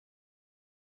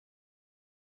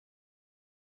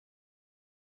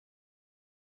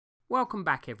Welcome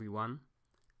back everyone,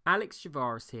 Alex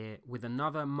Javaris here with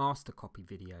another master copy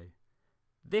video.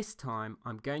 This time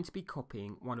I'm going to be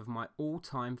copying one of my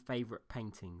all-time favourite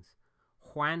paintings,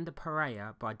 Juan de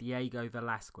Pareja by Diego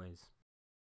Velázquez.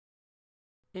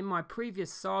 In my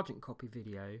previous Sargent copy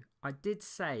video, I did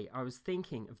say I was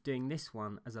thinking of doing this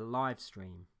one as a live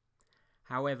stream.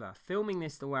 However, filming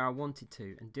this the way I wanted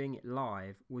to and doing it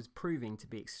live was proving to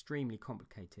be extremely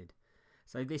complicated,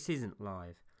 so this isn't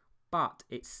live. But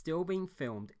it's still being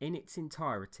filmed in its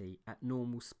entirety at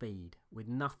normal speed, with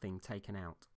nothing taken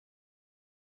out.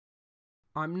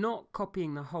 I'm not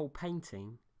copying the whole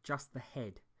painting, just the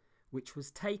head, which was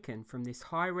taken from this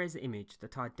high-res image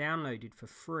that I downloaded for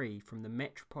free from the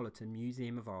Metropolitan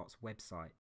Museum of Art's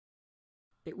website.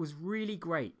 It was really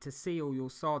great to see all your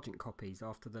Sargent copies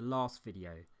after the last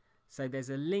video, so there's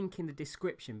a link in the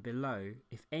description below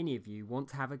if any of you want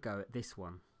to have a go at this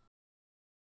one.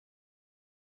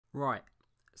 Right,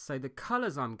 so the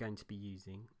colours I'm going to be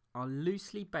using are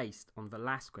loosely based on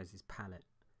Velázquez's palette.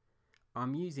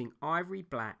 I'm using ivory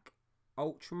black,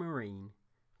 ultramarine,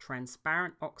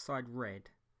 transparent oxide red,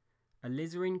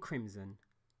 alizarin crimson,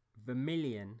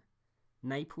 vermilion,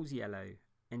 Naples yellow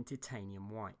and titanium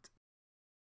white.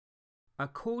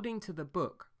 According to the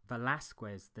book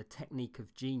Velázquez, The Technique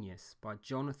of Genius by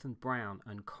Jonathan Brown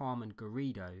and Carmen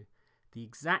Garrido, the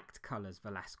exact colours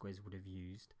Velázquez would have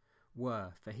used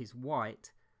were for his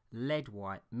white, lead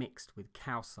white mixed with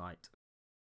calcite.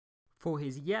 For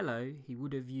his yellow, he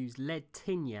would have used lead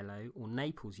tin yellow or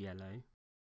Naples yellow.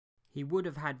 He would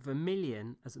have had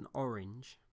vermilion as an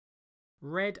orange,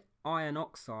 red iron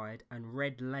oxide and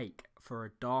red lake for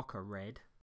a darker red,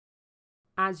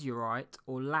 azurite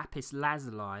or lapis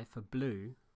lazuli for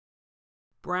blue,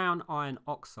 brown iron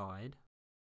oxide,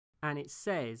 and it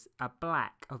says a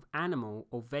black of animal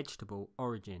or vegetable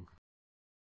origin.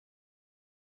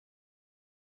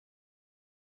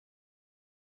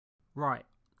 Right,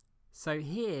 so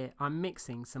here I'm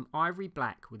mixing some ivory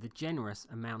black with a generous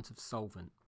amount of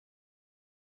solvent.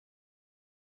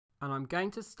 And I'm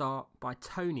going to start by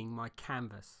toning my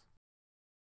canvas.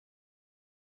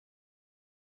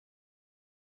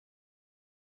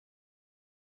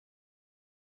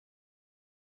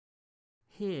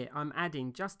 Here I'm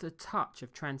adding just a touch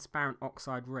of transparent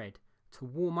oxide red to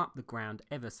warm up the ground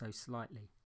ever so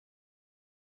slightly.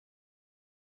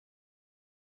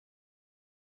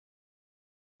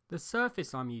 The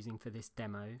surface I'm using for this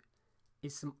demo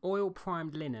is some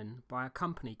oil-primed linen by a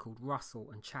company called Russell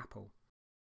and Chappell.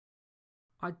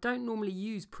 I don't normally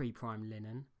use pre-primed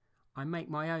linen, I make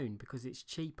my own because it's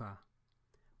cheaper.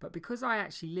 But because I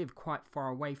actually live quite far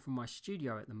away from my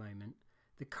studio at the moment,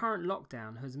 the current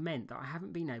lockdown has meant that I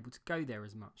haven't been able to go there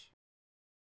as much.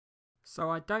 So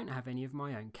I don't have any of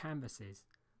my own canvases,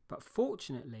 but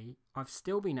fortunately I've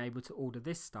still been able to order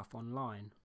this stuff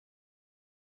online.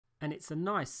 And it's a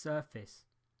nice surface.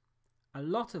 A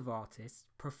lot of artists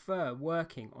prefer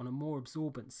working on a more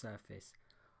absorbent surface,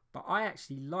 but I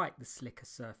actually like the slicker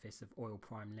surface of oil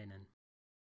prime linen.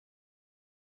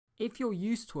 If you're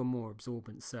used to a more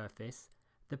absorbent surface,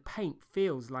 the paint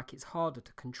feels like it's harder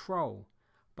to control,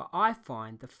 but I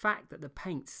find the fact that the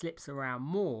paint slips around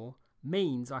more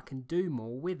means I can do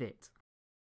more with it.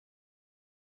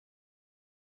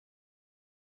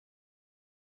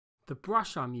 The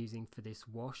brush I'm using for this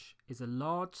wash is a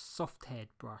large soft-haired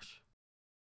brush.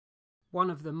 One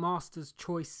of the Master's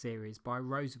Choice series by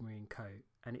Rosemary & Co,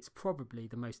 and it's probably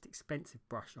the most expensive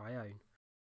brush I own.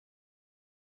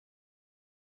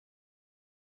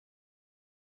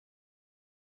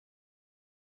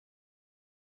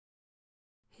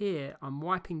 Here I'm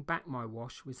wiping back my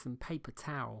wash with some paper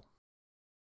towel.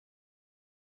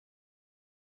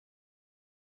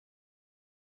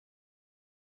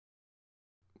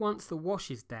 Once the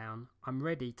wash is down, I'm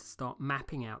ready to start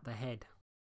mapping out the head.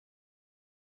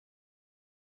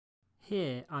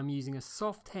 Here I'm using a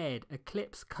soft-haired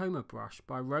Eclipse Coma brush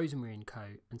by Rosemary & Co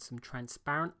and some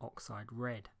transparent oxide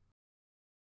red.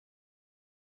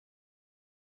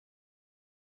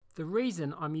 The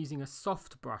reason I'm using a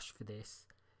soft brush for this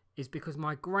is because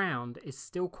my ground is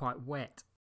still quite wet.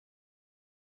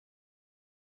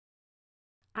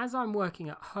 As I'm working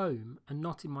at home and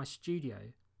not in my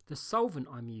studio, the solvent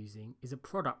I'm using is a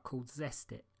product called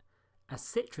Zest-It, a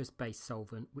citrus-based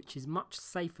solvent which is much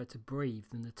safer to breathe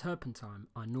than the turpentine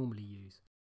I normally use.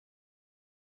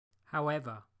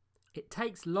 However, it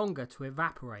takes longer to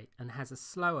evaporate and has a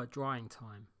slower drying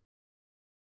time.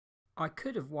 I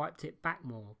could have wiped it back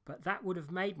more, but that would have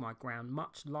made my ground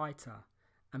much lighter,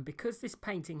 and because this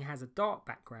painting has a dark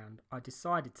background, I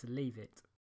decided to leave it.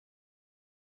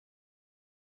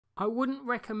 I wouldn't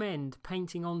recommend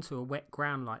painting onto a wet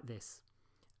ground like this,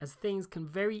 as things can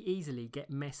very easily get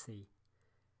messy.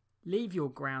 Leave your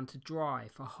ground to dry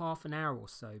for half an hour or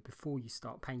so before you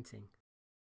start painting.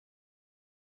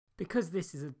 Because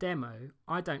this is a demo,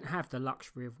 I don't have the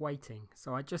luxury of waiting,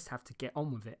 so I just have to get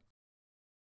on with it.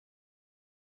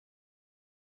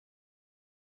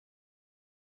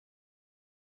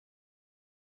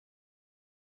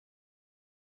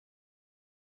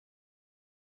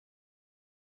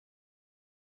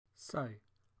 So,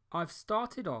 I've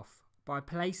started off by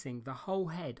placing the whole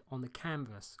head on the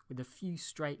canvas with a few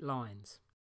straight lines.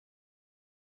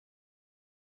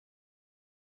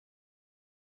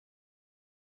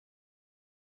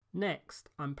 Next,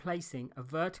 I'm placing a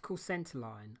vertical centre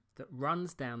line that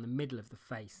runs down the middle of the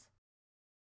face,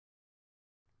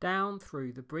 down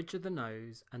through the bridge of the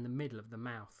nose and the middle of the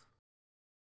mouth.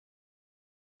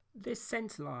 This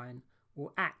centre line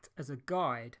will act as a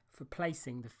guide for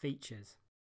placing the features.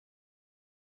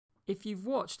 If you've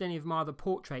watched any of my other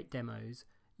portrait demos,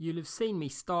 you'll have seen me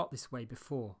start this way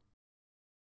before.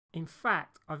 In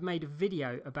fact, I've made a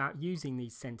video about using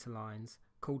these centre lines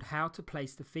called How to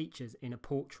Place the Features in a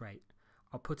Portrait.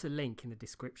 I'll put a link in the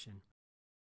description.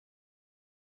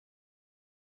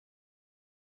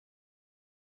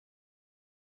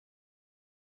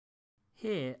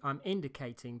 Here I'm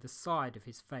indicating the side of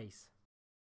his face.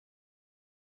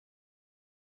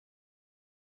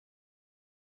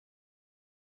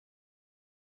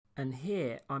 And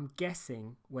here I'm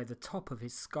guessing where the top of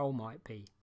his skull might be.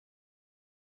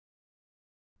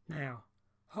 Now,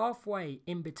 halfway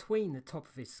in between the top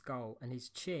of his skull and his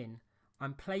chin,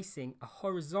 I'm placing a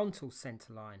horizontal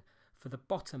centre line for the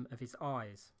bottom of his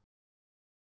eyes.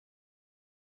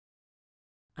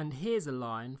 And here's a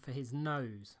line for his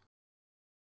nose.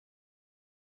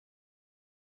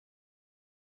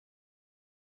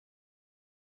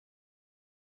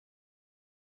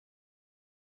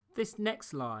 This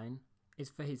next line is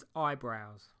for his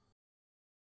eyebrows.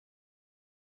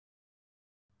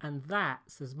 And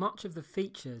that's as much of the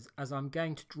features as I'm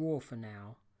going to draw for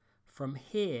now. From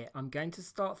here, I'm going to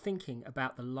start thinking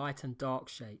about the light and dark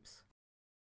shapes.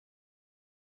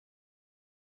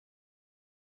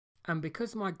 And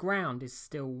because my ground is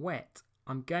still wet,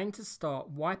 I'm going to start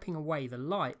wiping away the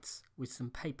lights with some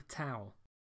paper towel.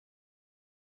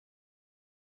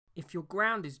 If your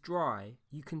ground is dry,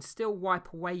 you can still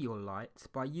wipe away your lights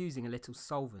by using a little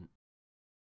solvent.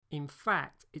 In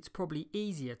fact, it's probably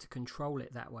easier to control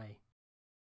it that way.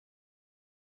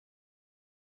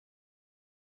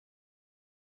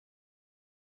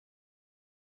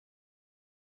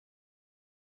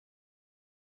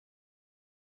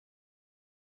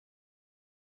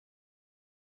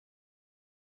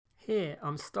 Here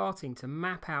I'm starting to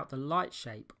map out the light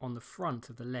shape on the front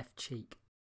of the left cheek.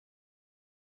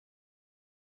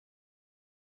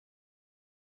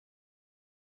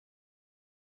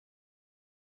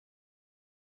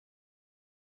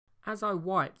 As I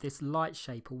wipe this light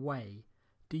shape away,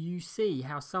 do you see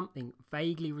how something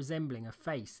vaguely resembling a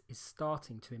face is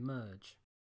starting to emerge?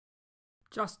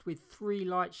 Just with 3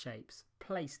 light shapes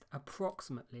placed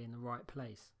approximately in the right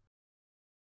place.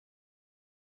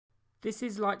 This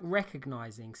is like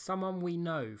recognizing someone we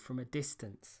know from a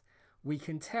distance. We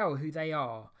can tell who they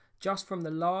are just from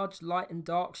the large light and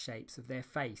dark shapes of their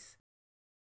face,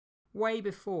 way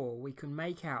before we can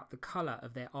make out the colour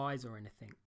of their eyes or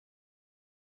anything.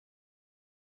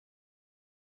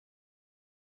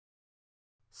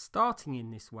 Starting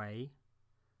in this way,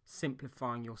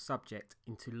 simplifying your subject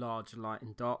into large light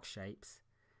and dark shapes,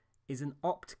 is an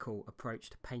optical approach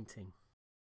to painting.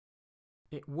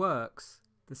 It works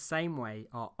the same way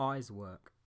our eyes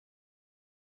work.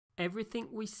 Everything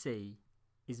we see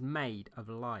is made of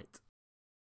light.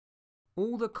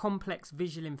 All the complex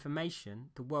visual information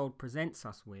the world presents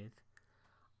us with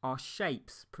are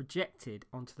shapes projected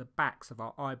onto the backs of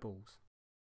our eyeballs.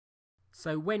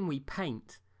 So when we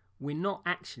paint, we're not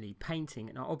actually painting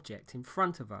an object in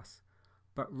front of us,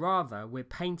 but rather we're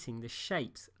painting the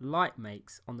shapes light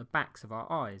makes on the backs of our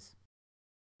eyes.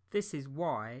 This is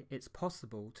why it's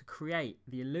possible to create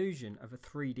the illusion of a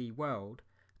 3D world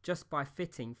just by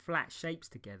fitting flat shapes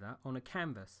together on a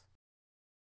canvas.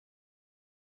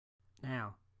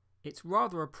 Now, it's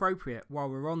rather appropriate while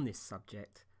we're on this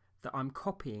subject that I'm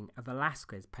copying a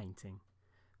Velázquez painting,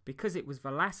 because it was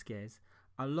Velázquez,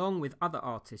 along with other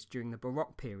artists during the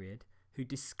Baroque period, who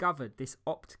discovered this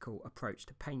optical approach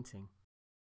to painting.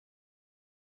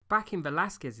 Back in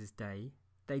Velázquez's day,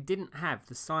 they didn't have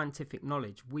the scientific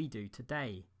knowledge we do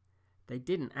today. They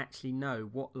didn't actually know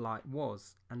what light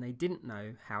was, and they didn't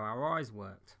know how our eyes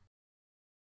worked.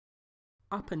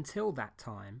 Up until that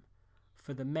time,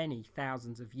 for the many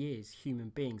thousands of years human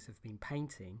beings have been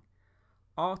painting,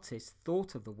 artists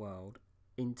thought of the world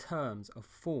in terms of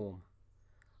form.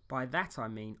 By that I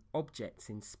mean objects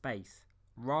in space,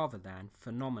 rather than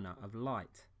phenomena of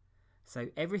light. So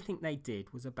everything they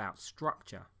did was about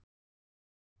structure.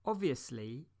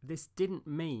 Obviously, this didn't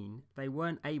mean they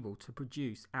weren't able to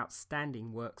produce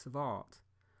outstanding works of art.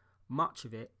 Much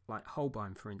of it, like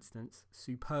Holbein for instance,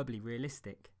 superbly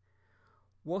realistic.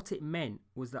 What it meant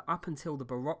was that up until the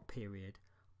Baroque period,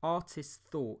 artists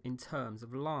thought in terms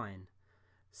of line.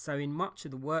 So in much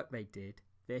of the work they did,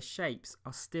 their shapes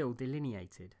are still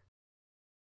delineated.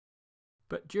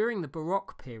 But during the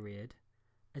Baroque period,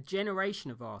 a generation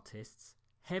of artists,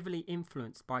 heavily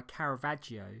influenced by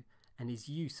Caravaggio and his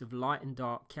use of light and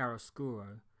dark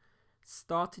chiaroscuro,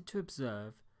 started to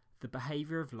observe the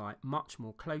behaviour of light much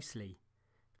more closely.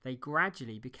 They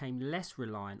gradually became less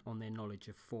reliant on their knowledge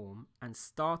of form and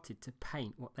started to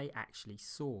paint what they actually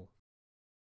saw.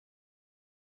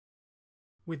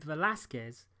 With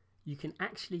Velázquez, you can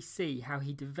actually see how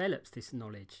he develops this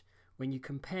knowledge when you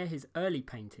compare his early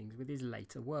paintings with his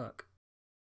later work.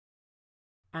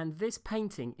 And this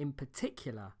painting in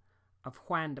particular of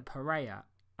Juan de Pareja,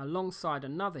 alongside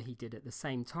another he did at the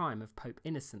same time of Pope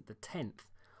Innocent X,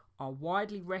 are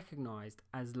widely recognised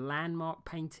as landmark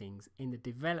paintings in the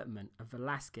development of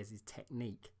Velázquez's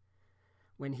technique,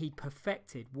 when he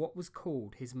perfected what was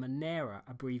called his manera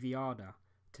abreviada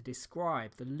to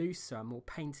describe the looser, more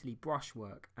painterly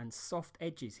brushwork and soft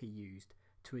edges he used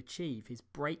to achieve his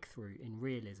breakthrough in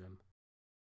realism.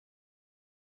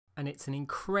 And it's an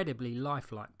incredibly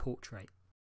lifelike portrait.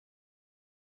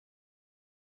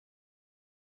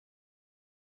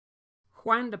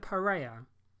 Juan de Pareja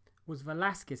was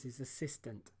Velázquez's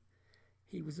assistant.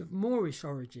 He was of Moorish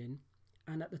origin,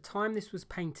 and at the time this was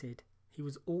painted, he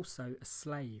was also a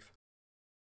slave.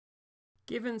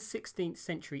 Given 16th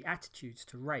century attitudes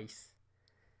to race,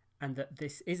 and that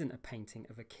this isn't a painting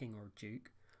of a king or a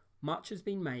duke, much has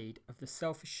been made of the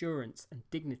self-assurance and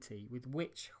dignity with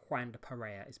which Juan de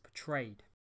Pareja is portrayed.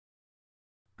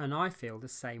 And I feel the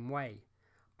same way.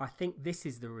 I think this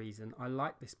is the reason I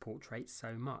like this portrait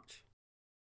so much.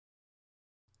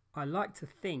 I like to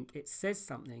think it says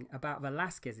something about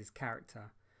Velázquez's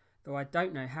character, though I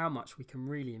don't know how much we can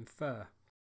really infer.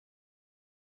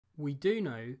 We do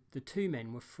know the two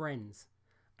men were friends,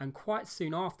 and quite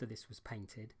soon after this was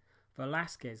painted,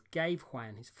 Velázquez gave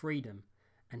Juan his freedom,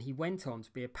 and he went on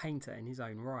to be a painter in his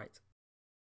own right.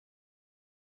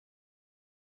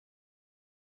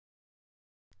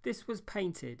 This was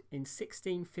painted in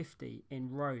 1650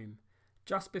 in Rome,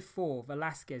 just before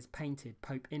Velázquez painted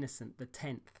Pope Innocent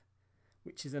X,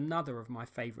 which is another of my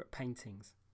favourite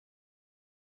paintings.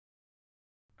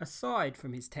 Aside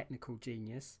from his technical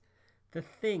genius, the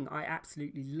thing I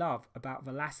absolutely love about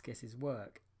Velázquez's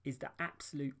work is the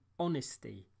absolute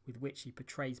honesty with which he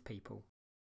portrays people.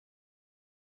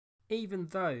 Even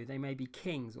though they may be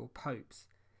kings or popes,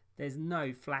 there's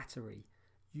no flattery.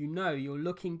 You know you're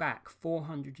looking back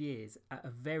 400 years at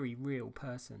a very real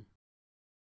person.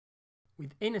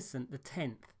 With Innocent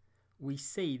X, we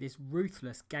see this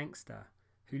ruthless gangster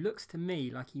who looks to me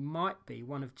like he might be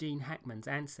one of Gene Hackman's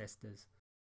ancestors.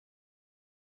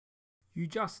 You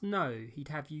just know he'd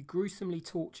have you gruesomely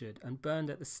tortured and burned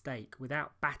at the stake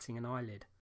without batting an eyelid.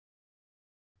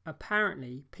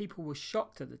 Apparently, people were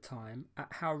shocked at the time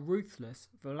at how ruthless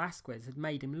Velázquez had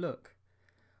made him look,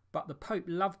 but the Pope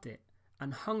loved it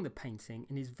and hung the painting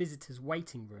in his visitors'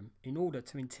 waiting room in order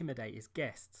to intimidate his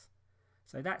guests.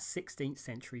 So that's 16th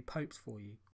century popes for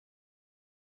you.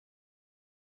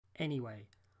 Anyway,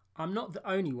 I'm not the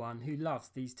only one who loves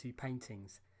these two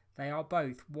paintings. They are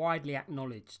both widely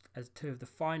acknowledged as two of the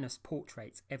finest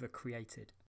portraits ever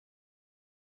created.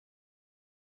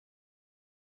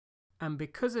 And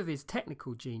because of his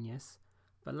technical genius,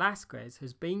 Velázquez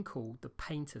has been called the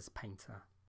painter's painter.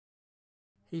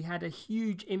 He had a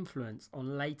huge influence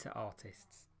on later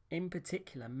artists, in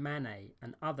particular Manet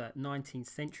and other 19th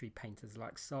century painters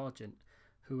like Sargent,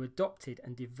 who adopted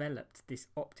and developed this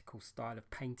optical style of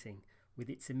painting with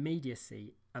its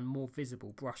immediacy and more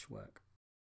visible brushwork.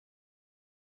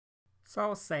 So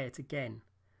I'll say it again,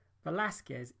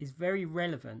 Velázquez is very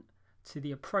relevant to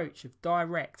the approach of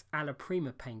direct alla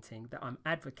prima painting that I'm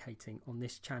advocating on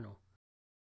this channel.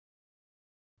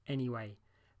 Anyway,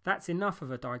 that's enough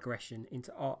of a digression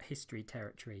into art history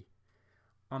territory.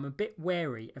 I'm a bit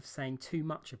wary of saying too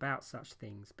much about such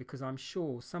things because I'm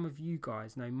sure some of you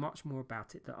guys know much more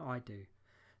about it than I do.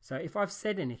 So if I've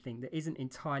said anything that isn't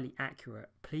entirely accurate,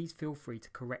 please feel free to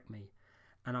correct me,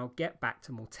 and I'll get back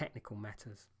to more technical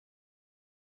matters.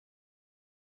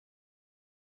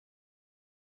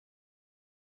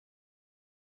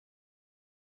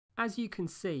 As you can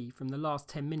see from the last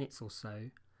 10 minutes or so,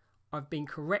 I've been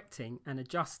correcting and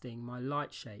adjusting my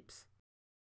light shapes.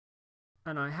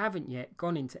 And I haven't yet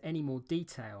gone into any more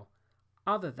detail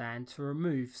other than to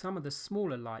remove some of the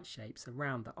smaller light shapes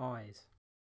around the eyes.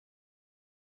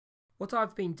 What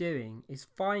I've been doing is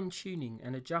fine-tuning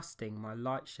and adjusting my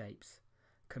light shapes,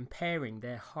 comparing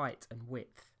their height and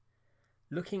width,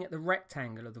 looking at the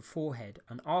rectangle of the forehead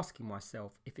and asking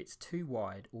myself if it's too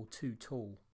wide or too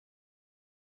tall.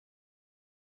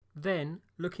 Then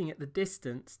looking at the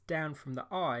distance down from the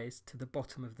eyes to the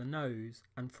bottom of the nose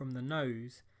and from the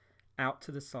nose out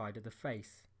to the side of the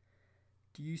face.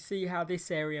 Do you see how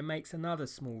this area makes another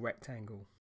small rectangle?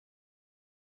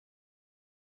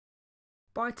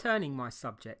 By turning my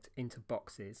subject into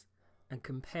boxes and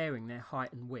comparing their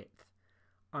height and width,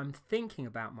 I'm thinking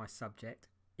about my subject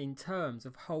in terms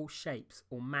of whole shapes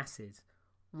or masses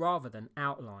rather than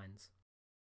outlines.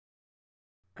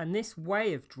 And this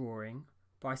way of drawing,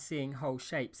 by seeing whole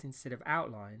shapes instead of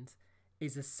outlines,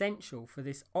 is essential for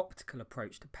this optical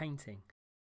approach to painting.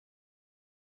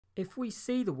 If we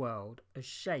see the world as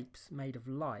shapes made of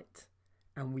light,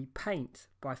 and we paint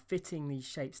by fitting these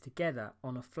shapes together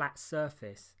on a flat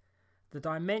surface, the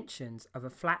dimensions of a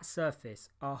flat surface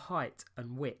are height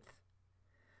and width.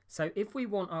 So if we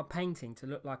want our painting to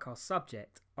look like our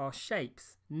subject, our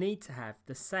shapes need to have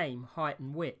the same height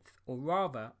and width, or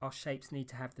rather our shapes need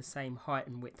to have the same height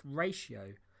and width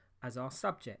ratio as our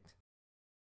subject.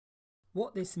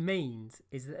 What this means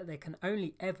is that there can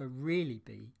only ever really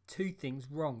be two things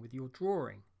wrong with your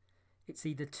drawing. It's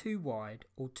either too wide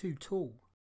or too tall.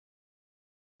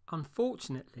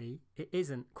 Unfortunately, it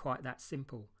isn't quite that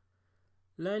simple.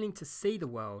 Learning to see the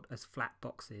world as flat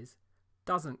boxes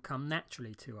doesn't come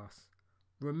naturally to us.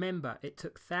 Remember, it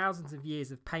took thousands of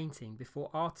years of painting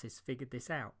before artists figured this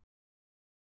out.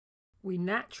 We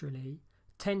naturally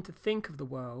tend to think of the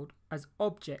world as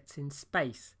objects in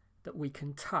space that we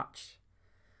can touch.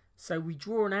 So we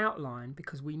draw an outline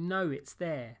because we know it's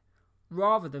there,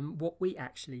 rather than what we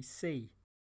actually see.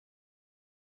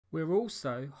 We're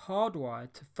also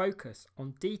hardwired to focus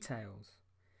on details.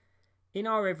 In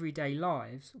our everyday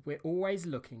lives, we're always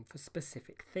looking for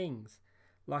specific things,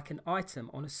 like an item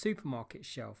on a supermarket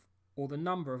shelf or the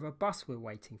number of a bus we're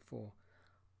waiting for.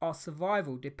 Our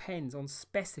survival depends on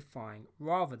specifying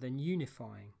rather than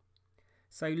unifying.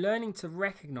 So learning to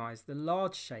recognise the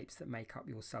large shapes that make up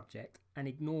your subject and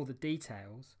ignore the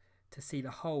details, to see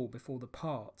the whole before the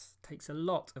parts, takes a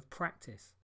lot of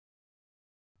practice.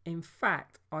 In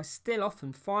fact, I still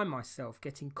often find myself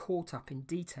getting caught up in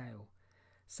detail.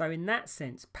 So in that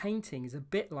sense, painting is a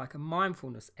bit like a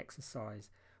mindfulness exercise,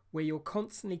 where you're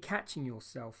constantly catching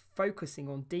yourself, focusing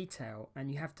on detail,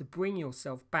 and you have to bring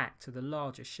yourself back to the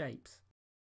larger shapes.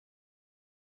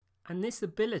 And this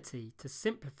ability to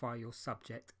simplify your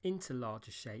subject into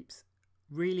larger shapes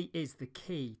really is the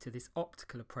key to this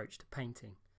optical approach to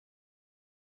painting.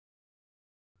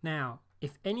 Now,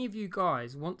 if any of you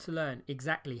guys want to learn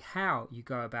exactly how you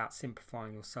go about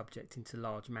simplifying your subject into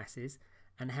large masses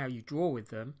and how you draw with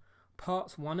them,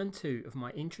 parts 1 and 2 of my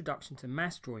Introduction to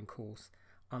Mass Drawing course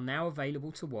are now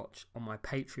available to watch on my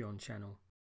Patreon channel.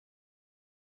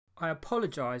 I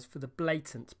apologise for the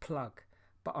blatant plug,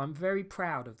 but I'm very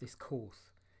proud of this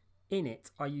course. In it,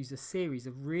 I use a series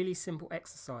of really simple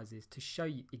exercises to show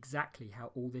you exactly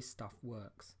how all this stuff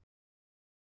works.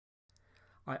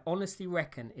 I honestly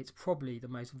reckon it's probably the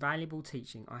most valuable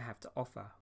teaching I have to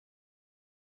offer.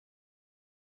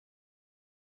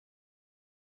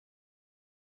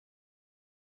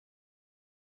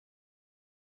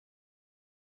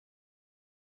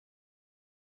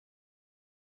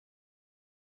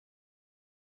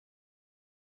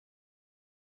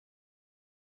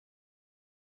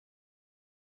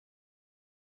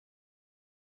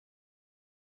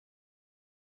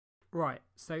 Right,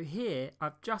 so here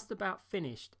I've just about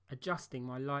finished adjusting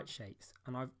my light shapes,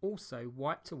 and I've also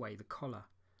wiped away the collar.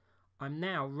 I'm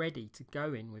now ready to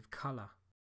go in with colour.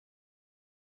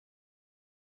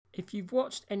 If you've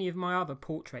watched any of my other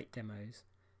portrait demos,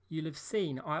 you'll have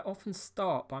seen I often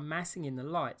start by massing in the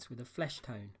lights with a flesh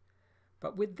tone.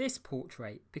 But with this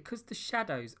portrait, because the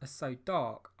shadows are so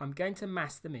dark, I'm going to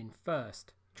mass them in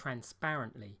first,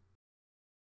 transparently.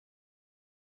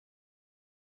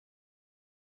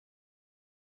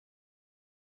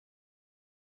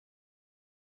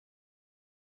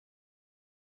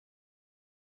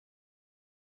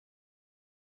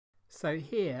 So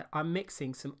here I'm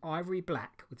mixing some ivory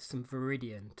black with some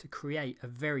viridian to create a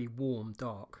very warm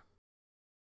dark.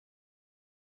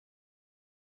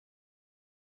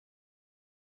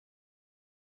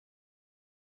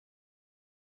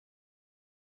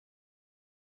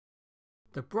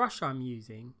 The brush I'm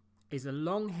using is a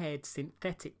long-haired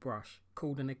synthetic brush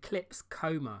called an Eclipse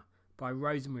Coma by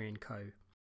Rosemary & Co.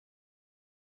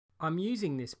 I'm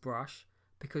using this brush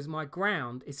because my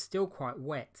ground is still quite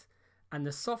wet, and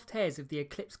the soft hairs of the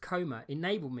Eclipse Coma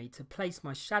enable me to place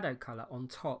my shadow colour on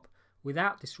top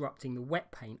without disrupting the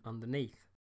wet paint underneath.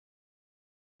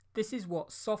 This is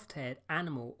what soft-haired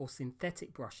animal or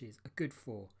synthetic brushes are good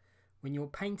for when you're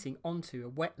painting onto a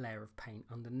wet layer of paint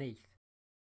underneath.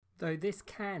 Though this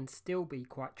can still be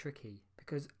quite tricky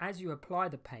because as you apply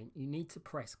the paint you need to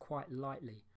press quite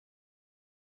lightly.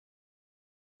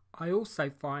 I also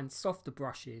find softer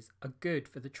brushes are good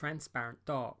for the transparent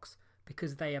darks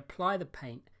because they apply the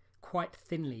paint quite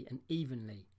thinly and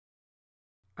evenly.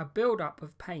 A build-up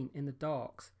of paint in the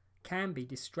darks can be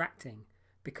distracting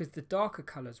because the darker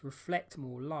colours reflect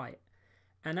more light,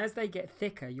 and as they get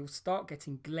thicker you'll start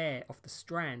getting glare off the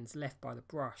strands left by the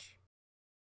brush.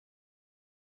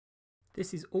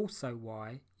 This is also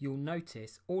why you'll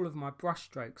notice all of my brush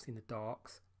strokes in the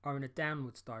darks are in a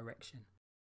downwards direction.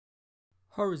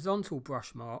 Horizontal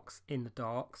brush marks in the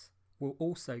darks will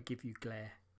also give you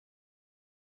glare.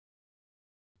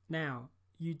 Now,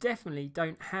 you definitely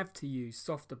don't have to use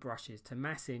softer brushes to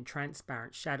mass in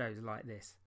transparent shadows like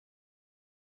this.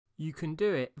 You can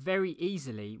do it very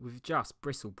easily with just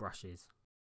bristle brushes.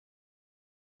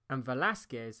 And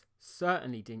Velázquez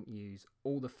certainly didn't use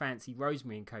all the fancy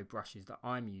Rosemary & Co brushes that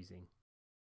I'm using.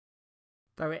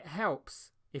 Though it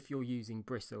helps, if you're using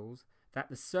bristles, that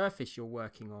the surface you're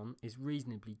working on is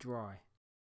reasonably dry.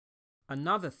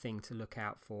 Another thing to look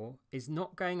out for is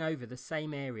not going over the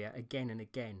same area again and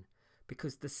again,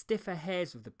 because the stiffer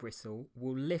hairs of the bristle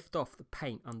will lift off the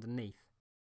paint underneath.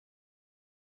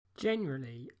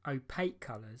 Generally, opaque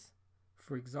colours,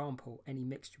 for example any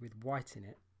mixture with white in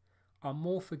it, are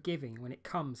more forgiving when it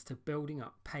comes to building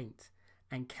up paint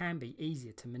and can be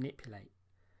easier to manipulate.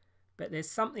 But there's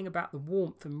something about the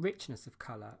warmth and richness of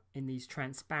colour in these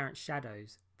transparent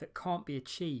shadows that can't be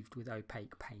achieved with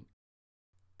opaque paint,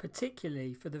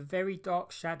 particularly for the very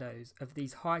dark shadows of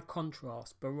these high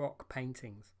contrast Baroque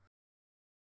paintings.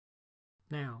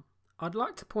 Now, I'd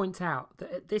like to point out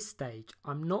that at this stage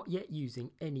I'm not yet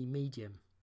using any medium.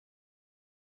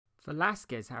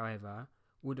 Velázquez, however,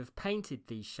 would have painted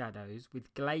these shadows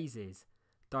with glazes,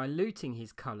 diluting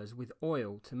his colours with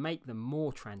oil to make them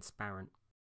more transparent.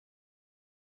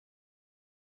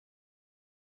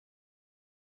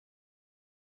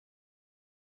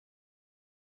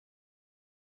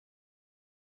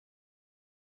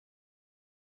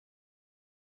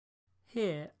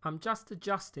 Here I'm just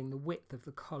adjusting the width of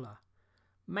the collar,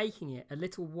 making it a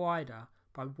little wider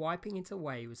by wiping it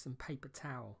away with some paper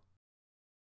towel.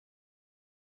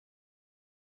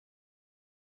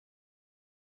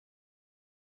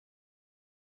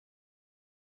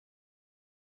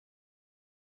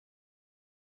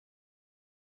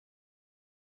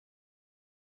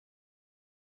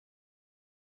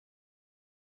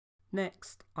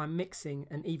 Next, I'm mixing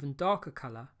an even darker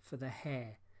colour for the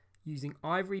hair, using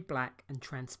ivory black and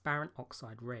transparent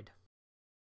oxide red.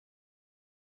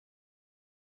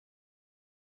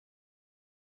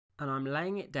 And I'm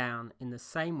laying it down in the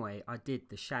same way I did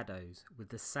the shadows with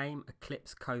the same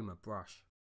Eclipse Coma brush,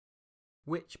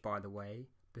 which, by the way,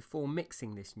 before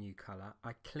mixing this new colour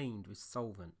I cleaned with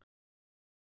solvent.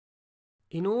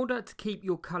 In order to keep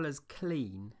your colours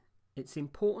clean, it's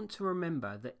important to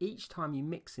remember that each time you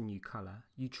mix a new colour,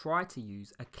 you try to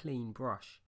use a clean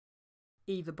brush,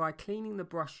 either by cleaning the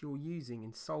brush you're using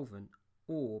in solvent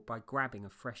or by grabbing a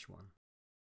fresh one.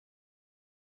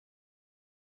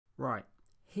 Right,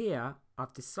 here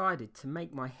I've decided to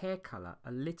make my hair colour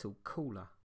a little cooler.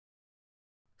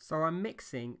 So I'm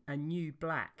mixing a new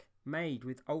black made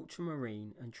with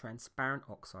ultramarine and transparent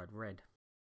oxide red.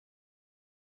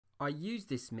 I use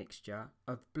this mixture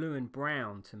of blue and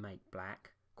brown to make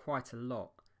black quite a lot,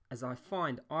 as I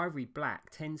find ivory black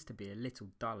tends to be a little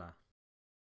duller.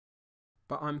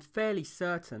 But I'm fairly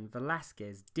certain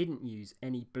Velázquez didn't use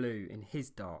any blue in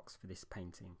his darks for this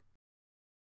painting.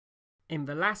 In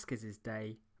Velázquez's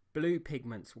day, blue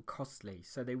pigments were costly,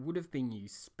 so they would have been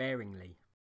used sparingly.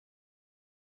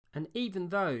 And even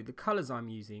though the colours I'm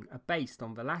using are based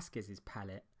on Velázquez's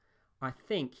palette, I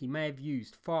think he may have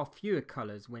used far fewer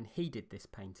colours when he did this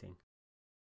painting.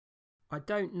 I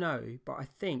don't know, but I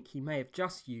think he may have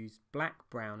just used black,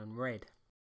 brown and red.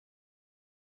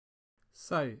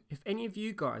 So, if any of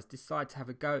you guys decide to have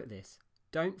a go at this,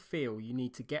 don't feel you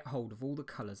need to get hold of all the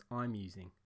colours I'm using.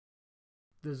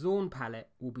 The Zorn palette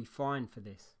will be fine for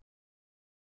this.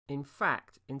 In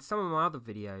fact, in some of my other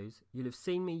videos, you'll have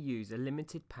seen me use a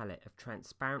limited palette of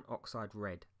transparent oxide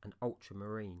red and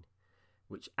ultramarine,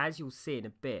 which, as you'll see in a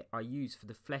bit, I use for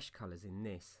the flesh colours in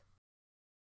this.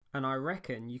 and I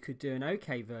reckon you could do an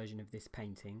okay version of this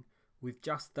painting with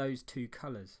just those two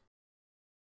colours.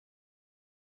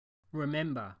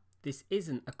 Remember, this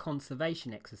isn't a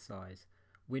conservation exercise.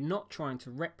 We're not trying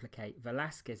to replicate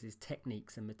Velázquez's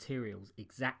techniques and materials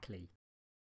exactly.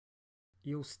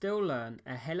 You'll still learn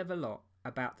a hell of a lot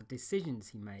about the decisions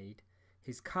he made,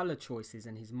 his colour choices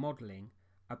and his modelling,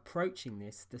 approaching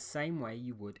this the same way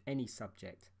you would any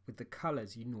subject, with the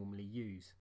colours you normally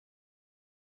use.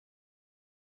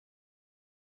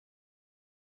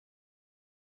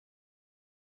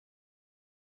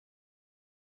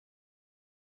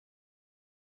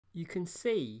 You can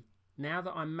see, now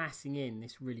that I'm massing in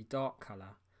this really dark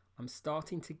colour, I'm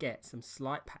starting to get some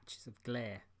slight patches of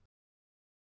glare.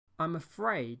 I'm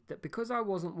afraid that because I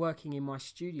wasn't working in my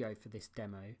studio for this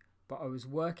demo, but I was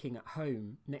working at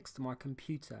home next to my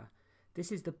computer,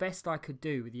 this is the best I could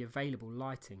do with the available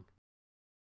lighting.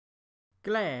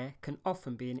 Glare can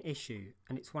often be an issue,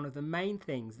 and it's one of the main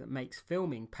things that makes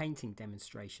filming painting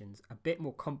demonstrations a bit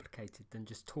more complicated than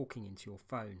just talking into your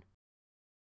phone.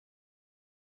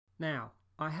 Now,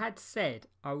 I had said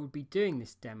I would be doing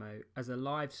this demo as a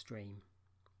live stream,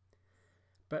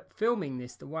 but filming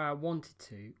this the way I wanted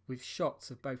to, with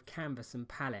shots of both canvas and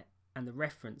palette and the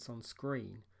reference on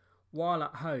screen, while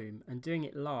at home and doing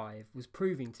it live was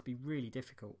proving to be really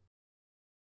difficult.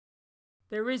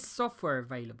 There is software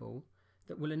available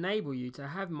that will enable you to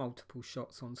have multiple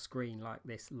shots on screen like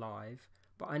this live,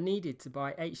 but I needed to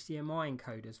buy HDMI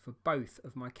encoders for both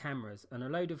of my cameras and a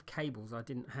load of cables I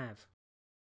didn't have.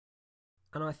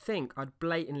 And I think I'd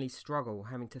blatantly struggle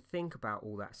having to think about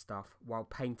all that stuff while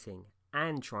painting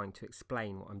and trying to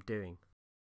explain what I'm doing.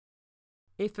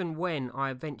 If and when I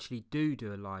eventually do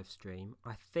a live stream,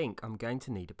 I think I'm going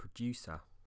to need a producer.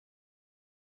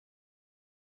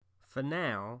 For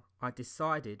now, I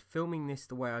decided filming this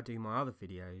the way I do my other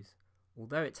videos,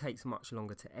 although it takes much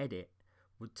longer to edit,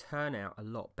 would turn out a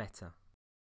lot better.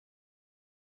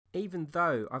 Even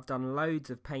though I've done loads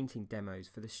of painting demos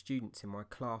for the students in my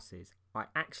classes, I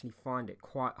actually find it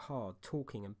quite hard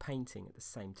talking and painting at the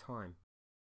same time.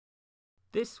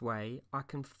 This way, I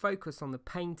can focus on the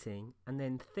painting and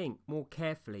then think more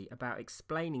carefully about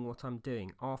explaining what I'm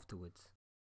doing afterwards.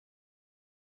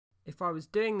 If I was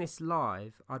doing this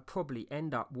live, I'd probably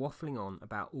end up waffling on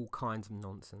about all kinds of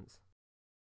nonsense.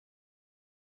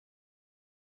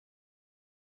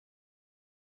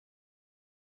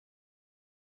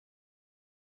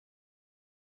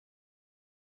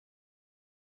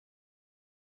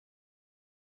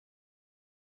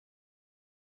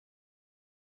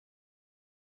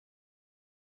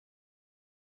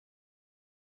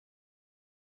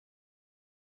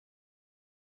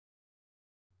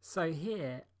 So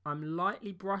here, I'm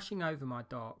lightly brushing over my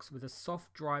darks with a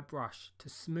soft dry brush to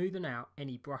smoothen out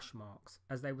any brush marks,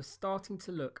 as they were starting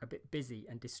to look a bit busy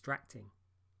and distracting.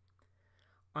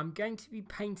 I'm going to be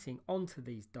painting onto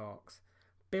these darks,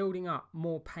 building up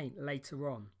more paint later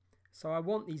on, so I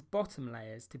want these bottom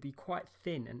layers to be quite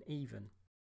thin and even.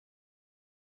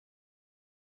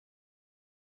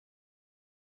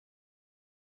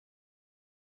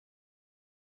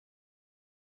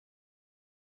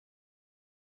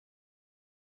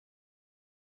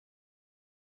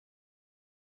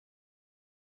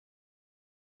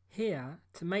 Here,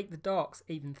 to make the darks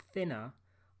even thinner,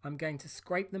 I'm going to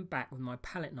scrape them back with my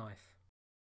palette knife.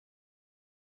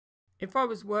 If I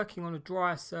was working on a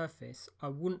drier surface, I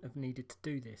wouldn't have needed to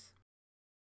do this.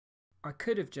 I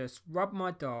could have just rubbed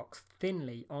my darks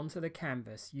thinly onto the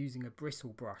canvas using a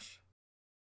bristle brush.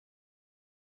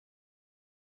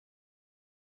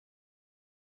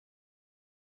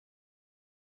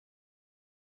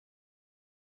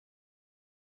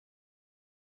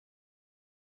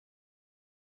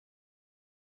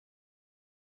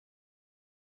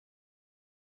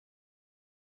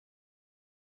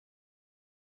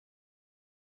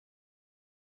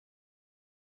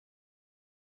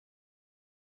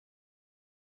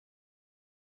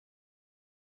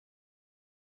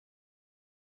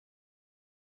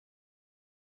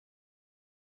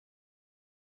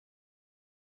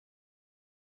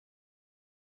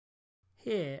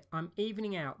 Here I'm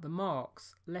evening out the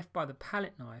marks left by the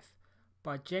palette knife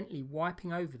by gently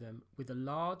wiping over them with a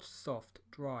large, soft,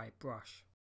 dry brush.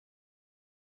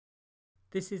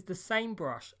 This is the same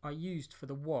brush I used for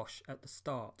the wash at the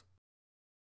start.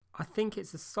 I think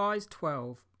it's a size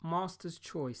 12 Master's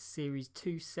Choice Series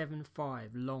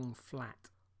 275 long flat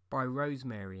by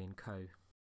Rosemary & Co.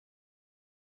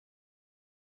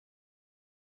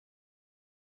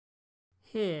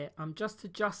 Here I'm just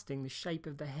adjusting the shape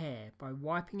of the hair by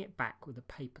wiping it back with a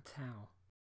paper towel.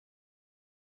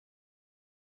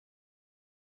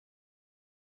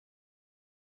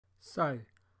 So,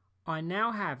 I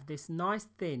now have this nice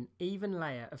thin, even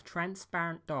layer of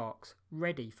transparent darks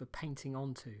ready for painting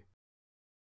onto.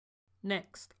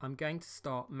 Next, I'm going to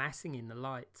start massing in the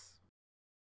lights.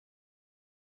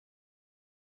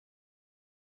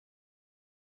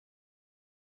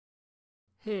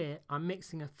 Here I'm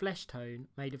mixing a flesh tone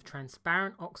made of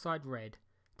transparent oxide red,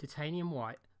 titanium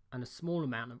white and a small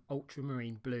amount of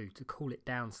ultramarine blue to cool it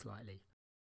down slightly.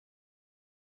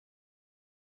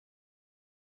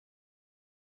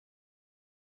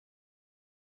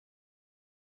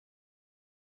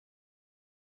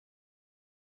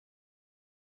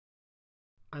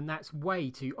 And that's way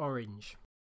too orange.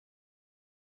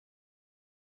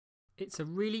 It's a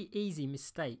really easy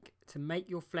mistake to make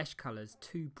your flesh colours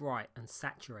too bright and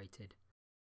saturated.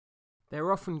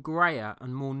 They're often greyer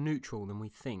and more neutral than we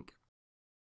think.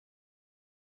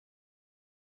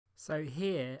 So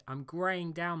here I'm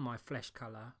greying down my flesh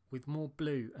colour with more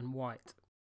blue and white.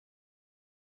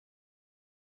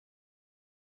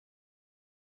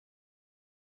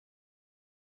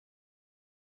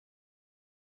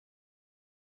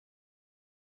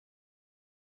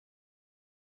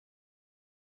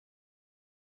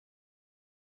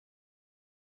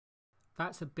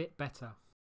 That's a bit better.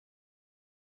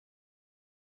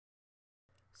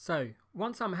 So,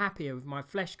 once I'm happier with my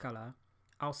flesh colour,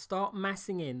 I'll start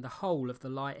massing in the whole of the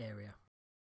light area.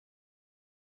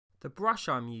 The brush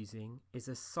I'm using is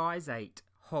a size 8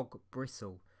 Hog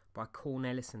Bristle by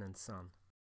Cornelissen & Son.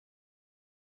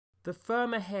 The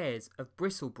firmer hairs of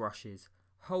bristle brushes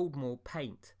hold more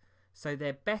paint, so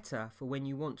they're better for when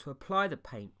you want to apply the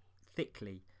paint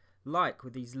thickly, like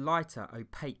with these lighter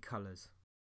opaque colours.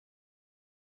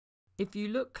 If you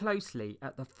look closely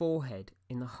at the forehead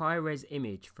in the high-res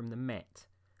image from the Met,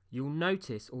 you'll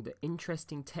notice all the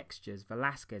interesting textures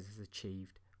Velázquez has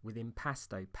achieved with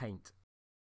impasto paint.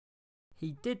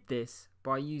 He did this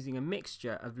by using a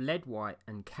mixture of lead white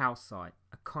and calcite,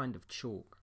 a kind of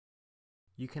chalk.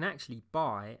 You can actually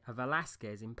buy a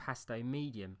Velázquez impasto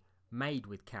medium made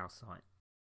with calcite.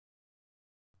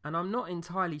 And I'm not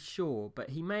entirely sure, but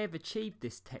he may have achieved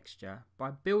this texture by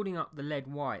building up the lead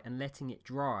white and letting it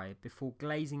dry before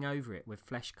glazing over it with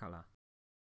flesh colour.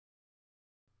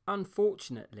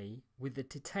 Unfortunately, with the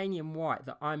titanium white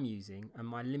that I'm using and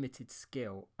my limited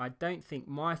skill, I don't think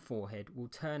my forehead will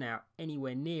turn out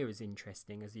anywhere near as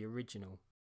interesting as the original.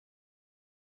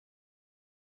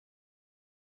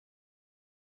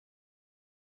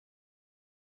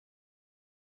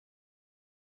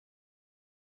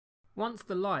 Once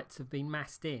the lights have been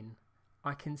massed in,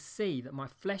 I can see that my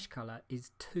flesh colour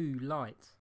is too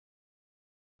light.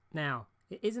 Now,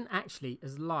 it isn't actually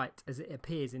as light as it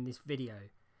appears in this video.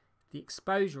 The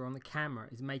exposure on the camera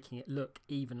is making it look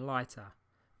even lighter,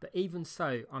 but even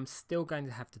so, I'm still going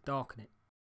to have to darken it.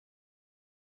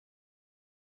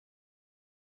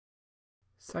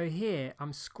 So here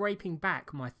I'm scraping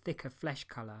back my thicker flesh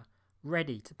colour,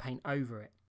 ready to paint over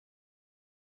it.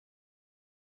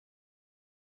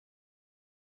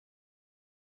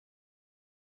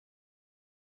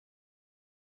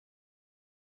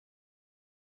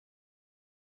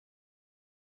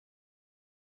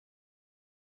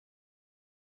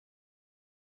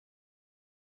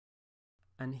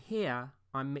 And here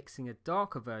I'm mixing a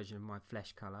darker version of my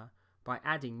flesh colour by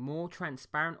adding more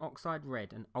transparent oxide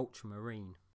red and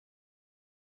ultramarine.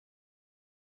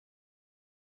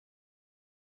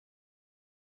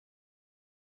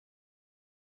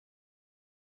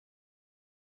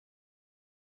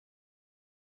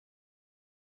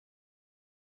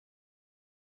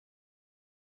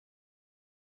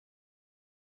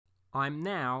 I'm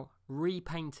now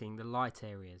repainting the light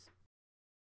areas.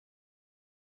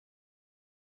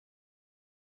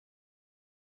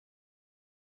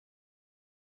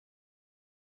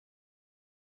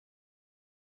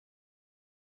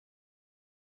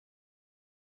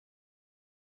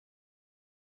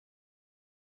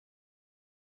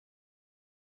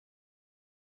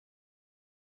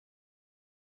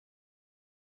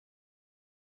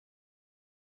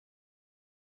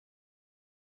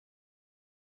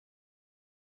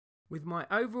 With my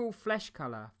overall flesh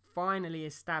colour finally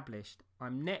established,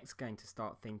 I'm next going to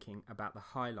start thinking about the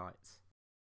highlights.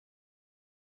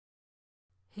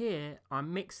 Here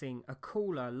I'm mixing a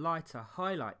cooler, lighter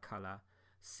highlight colour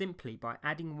simply by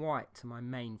adding white to my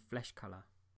main flesh colour.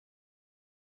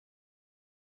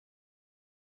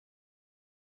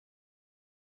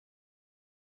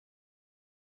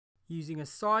 Using a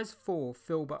size 4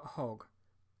 filbert hog,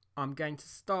 I'm going to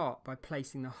start by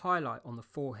placing the highlight on the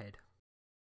forehead.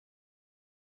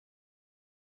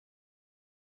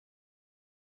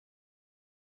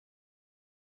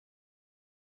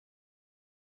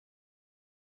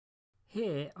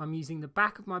 Here I'm using the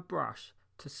back of my brush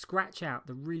to scratch out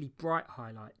the really bright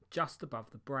highlight just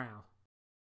above the brow.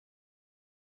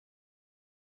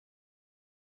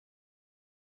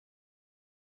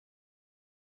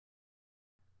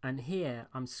 And here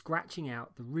I'm scratching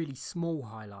out the really small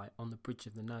highlight on the bridge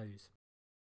of the nose.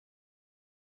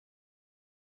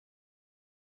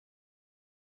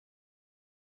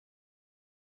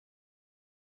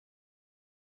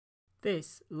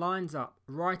 This lines up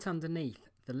right underneath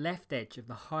the left edge of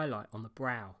the highlight on the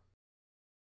brow.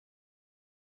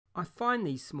 I find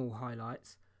these small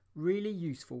highlights really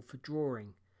useful for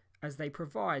drawing, as they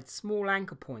provide small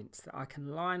anchor points that I can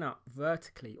line up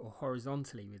vertically or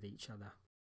horizontally with each other.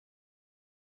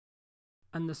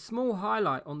 And the small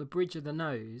highlight on the bridge of the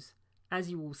nose, as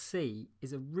you will see,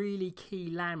 is a really key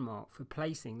landmark for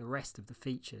placing the rest of the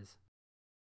features.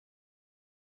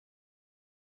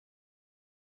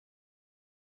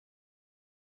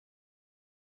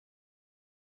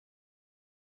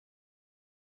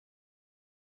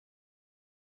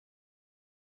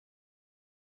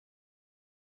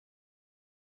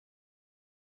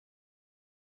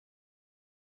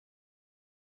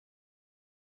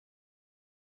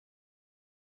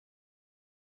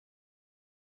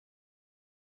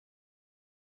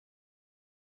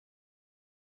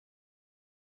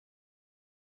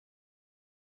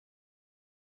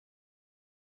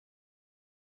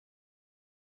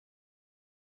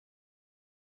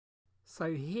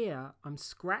 So here I'm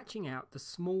scratching out the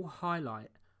small highlight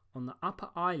on the upper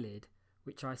eyelid,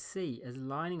 which I see as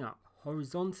lining up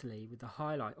horizontally with the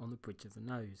highlight on the bridge of the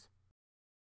nose.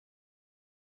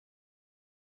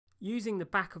 Using the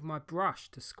back of my brush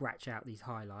to scratch out these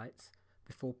highlights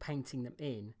before painting them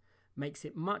in makes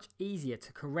it much easier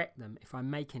to correct them if I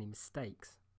make any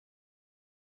mistakes.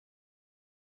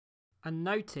 And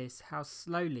notice how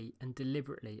slowly and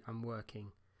deliberately I'm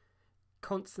working,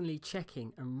 constantly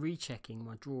checking and rechecking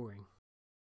my drawing.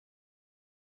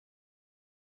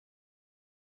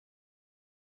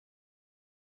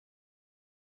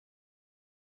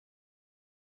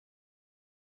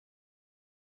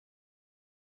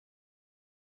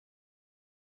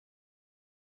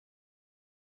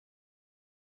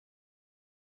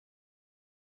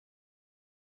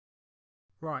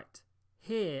 Right,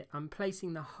 here I'm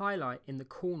placing the highlight in the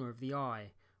corner of the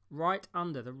eye, right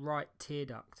under the right tear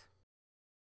duct,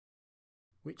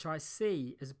 which I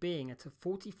see as being at a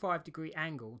 45-degree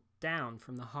angle down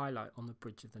from the highlight on the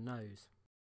bridge of the nose.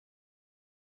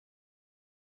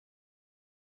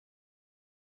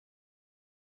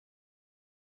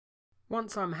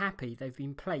 Once I'm happy they've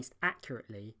been placed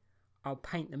accurately, I'll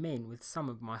paint them in with some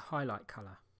of my highlight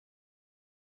colour.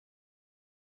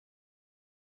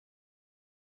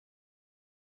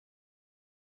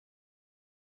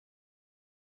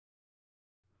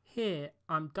 Here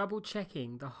I'm double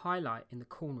checking the highlight in the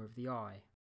corner of the eye.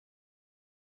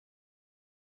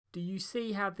 Do you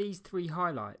see how these three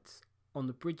highlights on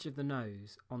the bridge of the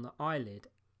nose, on the eyelid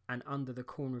and under the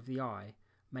corner of the eye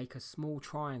make a small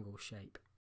triangle shape?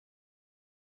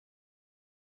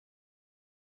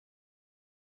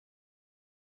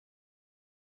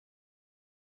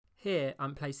 Here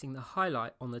I'm placing the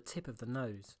highlight on the tip of the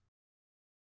nose,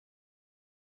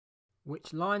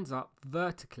 which lines up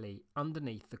vertically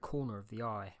underneath the corner of the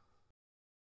eye.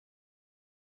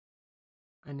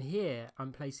 And here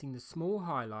I'm placing the small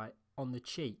highlight on the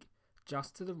cheek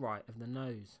just to the right of the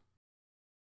nose,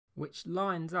 which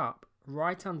lines up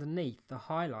right underneath the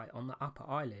highlight on the upper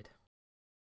eyelid.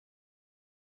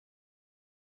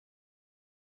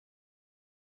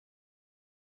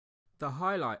 The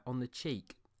highlight on the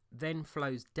cheek then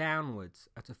flows downwards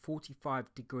at a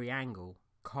 45-degree angle,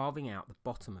 carving out the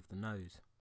bottom of the nose.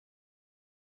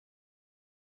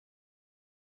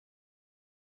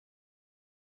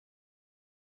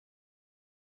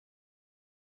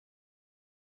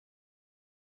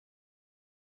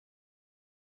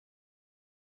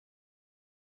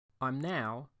 I'm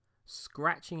now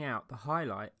scratching out the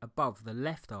highlight above the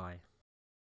left eye,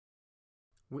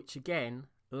 which again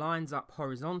lines up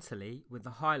horizontally with the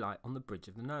highlight on the bridge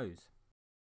of the nose.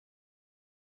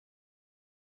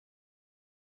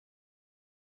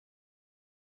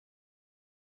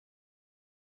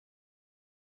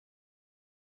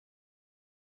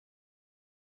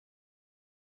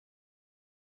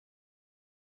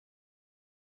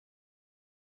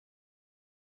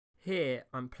 Here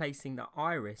I'm placing the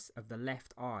iris of the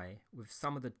left eye with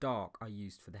some of the dark I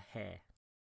used for the hair.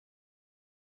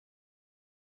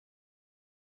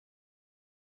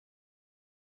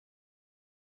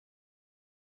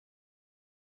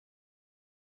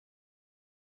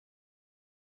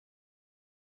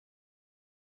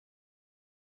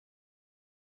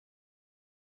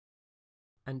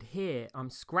 And here I'm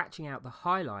scratching out the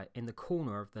highlight in the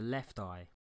corner of the left eye.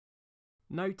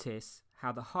 Notice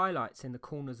how the highlights in the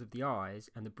corners of the eyes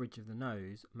and the bridge of the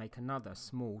nose make another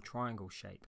small triangle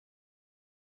shape.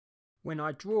 When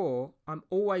I draw, I'm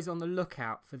always on the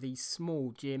lookout for these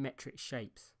small geometric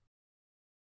shapes.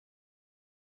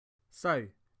 So,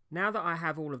 now that I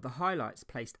have all of the highlights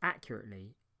placed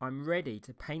accurately, I'm ready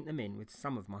to paint them in with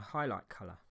some of my highlight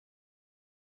colour.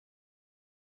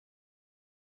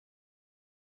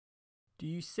 Do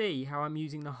you see how I'm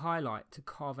using the highlight to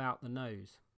carve out the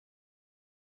nose?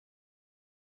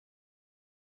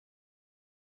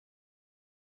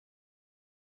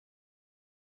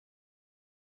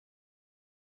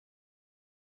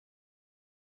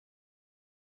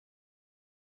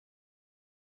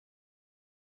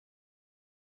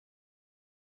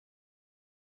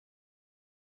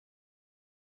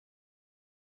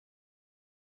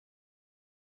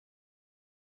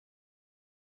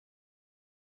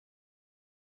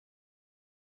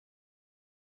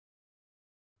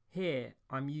 Here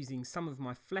I'm using some of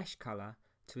my flesh colour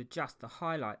to adjust the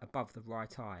highlight above the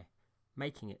right eye,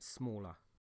 making it smaller.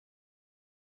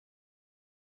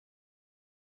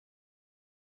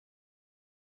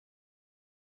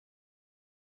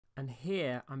 And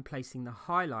here I'm placing the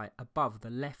highlight above the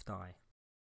left eye.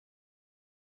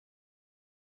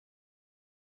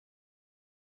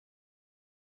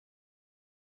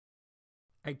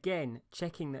 Again,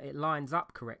 checking that it lines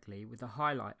up correctly with the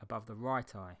highlight above the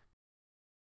right eye.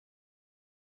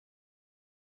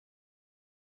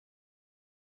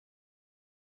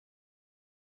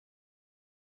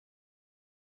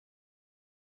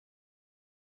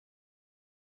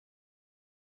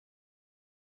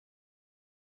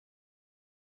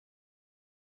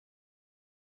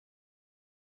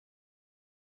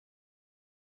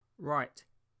 Right,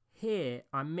 here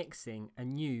I'm mixing a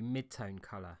new mid-tone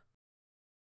colour.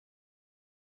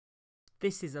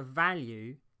 This is a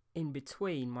value in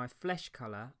between my flesh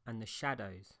colour and the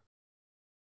shadows,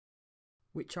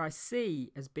 which I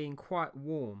see as being quite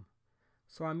warm,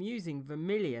 so I'm using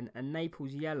vermilion and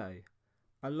Naples yellow,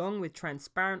 along with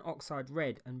transparent oxide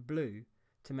red and blue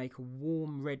to make a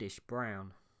warm reddish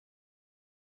brown.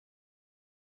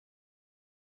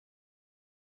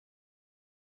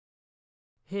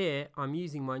 Here I'm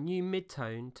using my new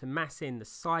mid-tone to mass in the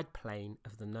side plane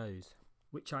of the nose,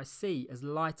 which I see as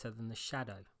lighter than the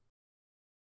shadow.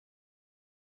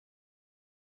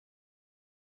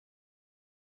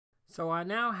 So I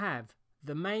now have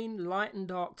the main light and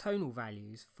dark tonal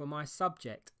values for my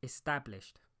subject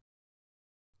established.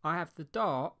 I have the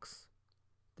darks,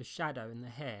 the shadow and the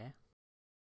hair,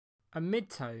 a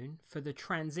mid-tone for the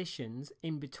transitions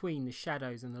in between the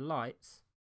shadows and the lights,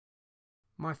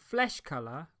 my flesh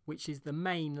colour, which is the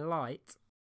main light,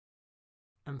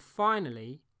 and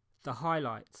finally the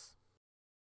highlights.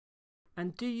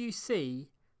 And do you see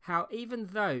how, even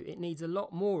though it needs a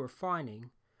lot more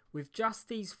refining, with just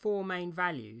these four main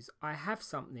values I have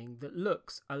something that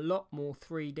looks a lot more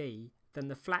 3D than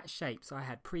the flat shapes I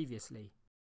had previously.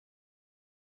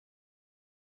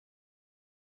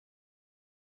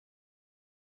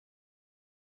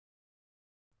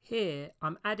 Here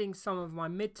I'm adding some of my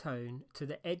mid-tone to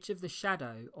the edge of the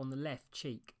shadow on the left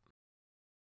cheek.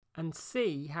 And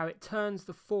see how it turns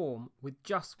the form with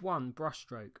just one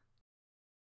brushstroke.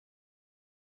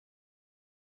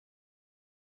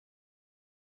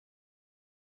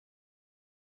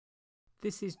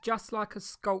 This is just like a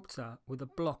sculptor with a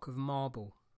block of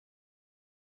marble.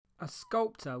 A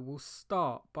sculptor will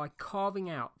start by carving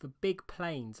out the big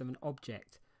planes of an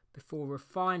object before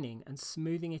refining and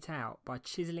smoothing it out by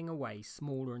chiseling away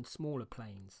smaller and smaller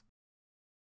planes.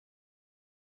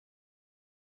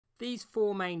 These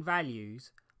four main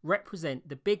values represent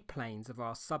the big planes of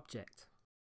our subject.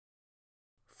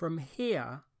 From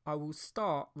here, I will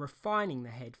start refining the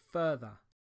head further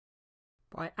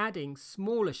by adding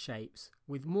smaller shapes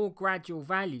with more gradual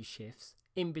value shifts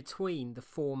in between the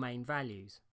four main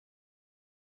values.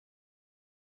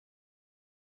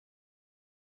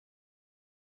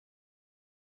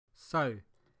 So,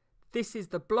 this is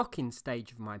the blocking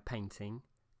stage of my painting,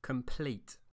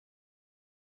 complete.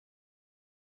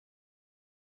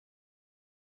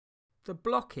 The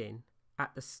blocking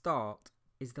at the start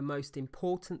is the most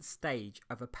important stage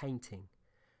of a painting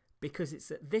because it's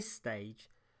at this stage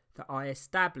that I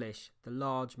establish the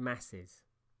large masses.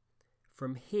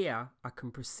 From here I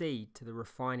can proceed to the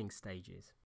refining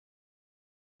stages.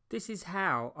 This is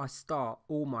how I start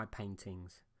all my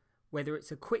paintings. Whether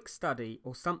it's a quick study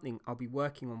or something I'll be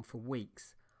working on for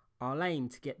weeks, I'll aim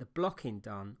to get the blocking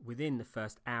done within the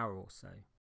first hour or so.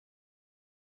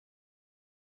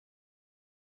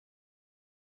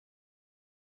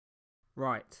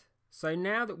 Right, so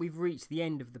now that we've reached the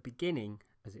end of the beginning,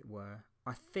 as it were,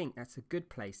 I think that's a good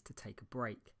place to take a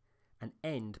break and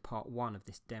end part 1 of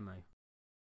this demo.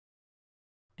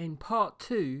 In part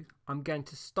 2, I'm going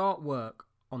to start work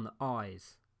on the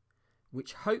eyes,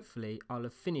 which hopefully I'll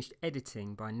have finished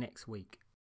editing by next week.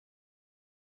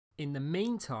 In the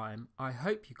meantime, I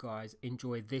hope you guys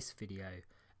enjoy this video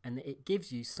and that it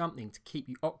gives you something to keep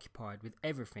you occupied with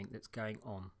everything that's going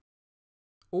on.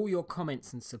 All your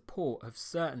comments and support have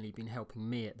certainly been helping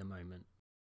me at the moment.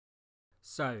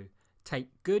 So,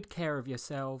 take good care of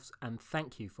yourselves and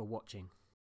thank you for watching.